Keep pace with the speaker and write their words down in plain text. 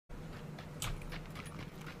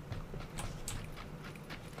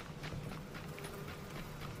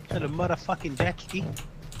To the motherfucking jet ski.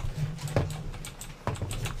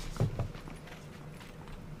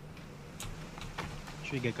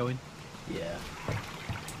 Should we get going? Yeah.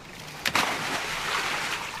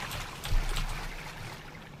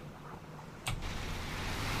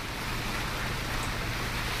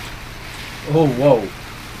 Oh, whoa.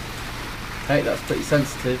 Hey, that's pretty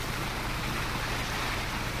sensitive.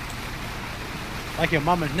 Like your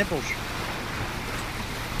mama's nipples.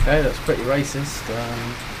 Okay, that's pretty racist.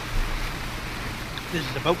 This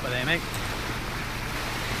is a boat by there, mate.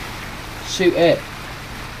 Shoot it.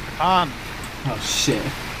 I can't. Oh, shit.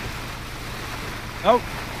 Oh,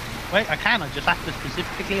 wait, I can. I just have to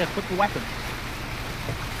specifically equip a weapon.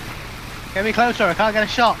 Get me closer. I can't get a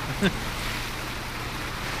shot.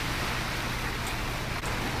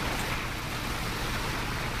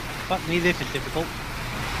 Fuck me, this is difficult.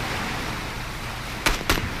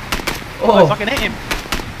 Oh, I fucking hit him.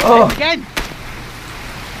 Oh. Hit him again.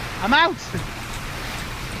 I'm out.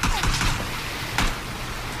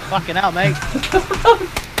 Fucking hell, mate.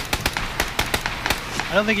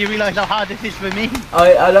 I don't think you realise how hard this is for me.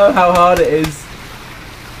 I know how hard it is.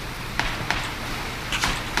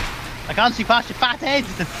 I can't see past your fat head.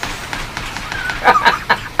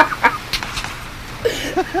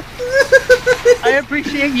 I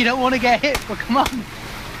appreciate you don't want to get hit, but come on.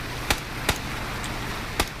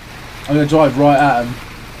 I'm gonna drive right at him.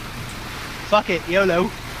 Fuck it,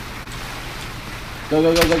 YOLO. Go,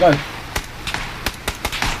 go, go, go, go.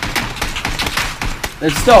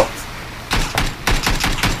 They've stopped.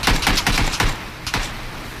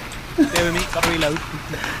 Stay with me, gotta reload.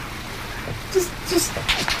 Just.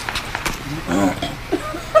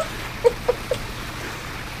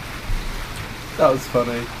 That was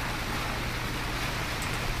funny.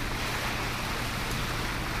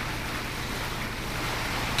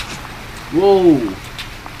 Whoa!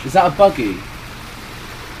 Is that a buggy?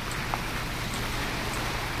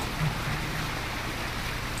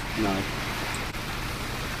 No.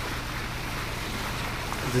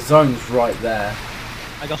 The zone's right there.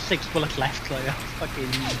 I got 6 bullets left, like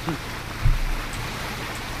fucking.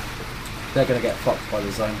 They're gonna get fucked by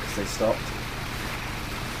the zone because they stopped.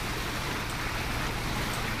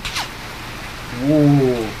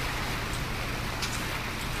 Whoa!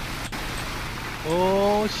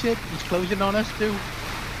 Oh shit, he's closing on us too.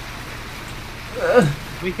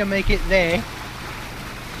 We can make it there.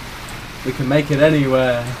 We can make it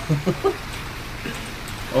anywhere.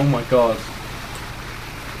 Oh my god.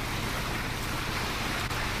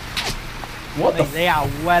 What the They are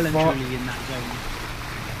well and truly in that zone.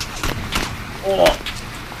 Oh.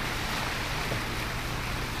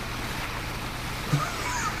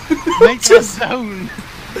 Make the zone.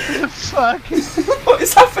 Fuck. What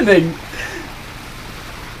is happening?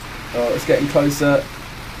 Oh, it's getting closer.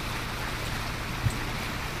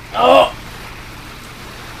 Oh!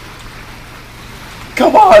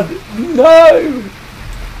 Come on! No!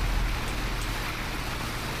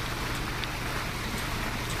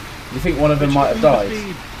 You think one of them might have died?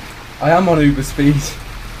 Speed. I am on Uber speed.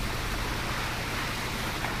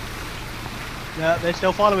 No, they're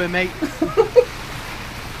still following, mate.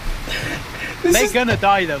 They're gonna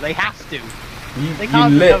die though, they have to. They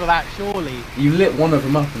can't recover that, surely. You lit one of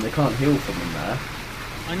them up and they can't heal from them there.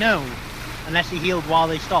 I know. Unless he healed while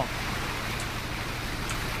they stopped.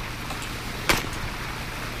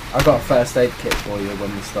 I got a first aid kit for you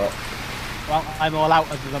when we stop. Well, I'm all out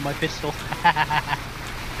other than my pistol.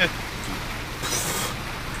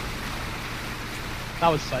 That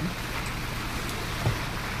was fun.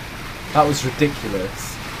 That was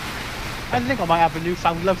ridiculous. I think I might have a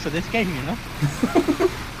newfound love for this game, you know?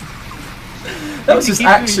 That was just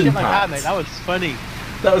action like packed. that was funny.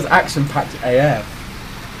 That was action packed AF.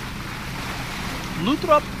 Loot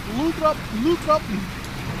drop, loot drop, loot drop.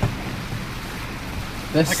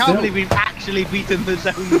 I can't believe we've actually beaten the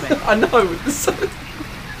zone, mate. I know, with the zone.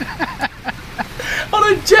 On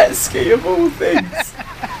a jet ski of all things.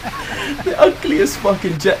 The ugliest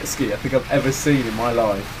fucking jet ski I think I've ever seen in my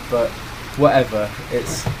life, but whatever,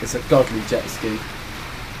 it's a godly jet ski.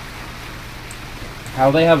 How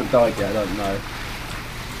they haven't died yet, I don't know.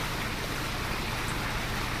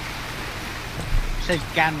 It says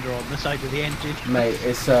gander on the side of the engine. Mate,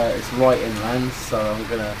 it's right inland, so I'm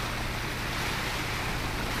gonna...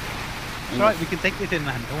 It's alright, we can take this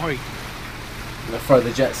inland, don't worry. I'm gonna throw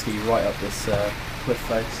the jet ski right up this cliff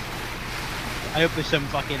face. I hope there's some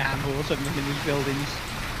fucking handle or something in these buildings.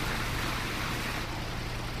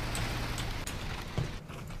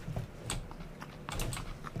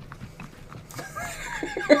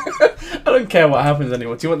 I don't care what happens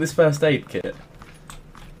anymore. Do you want this first aid kit?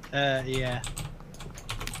 Yeah.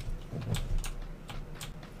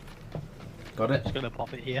 Got it? Just gonna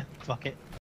pop it here. Fuck it.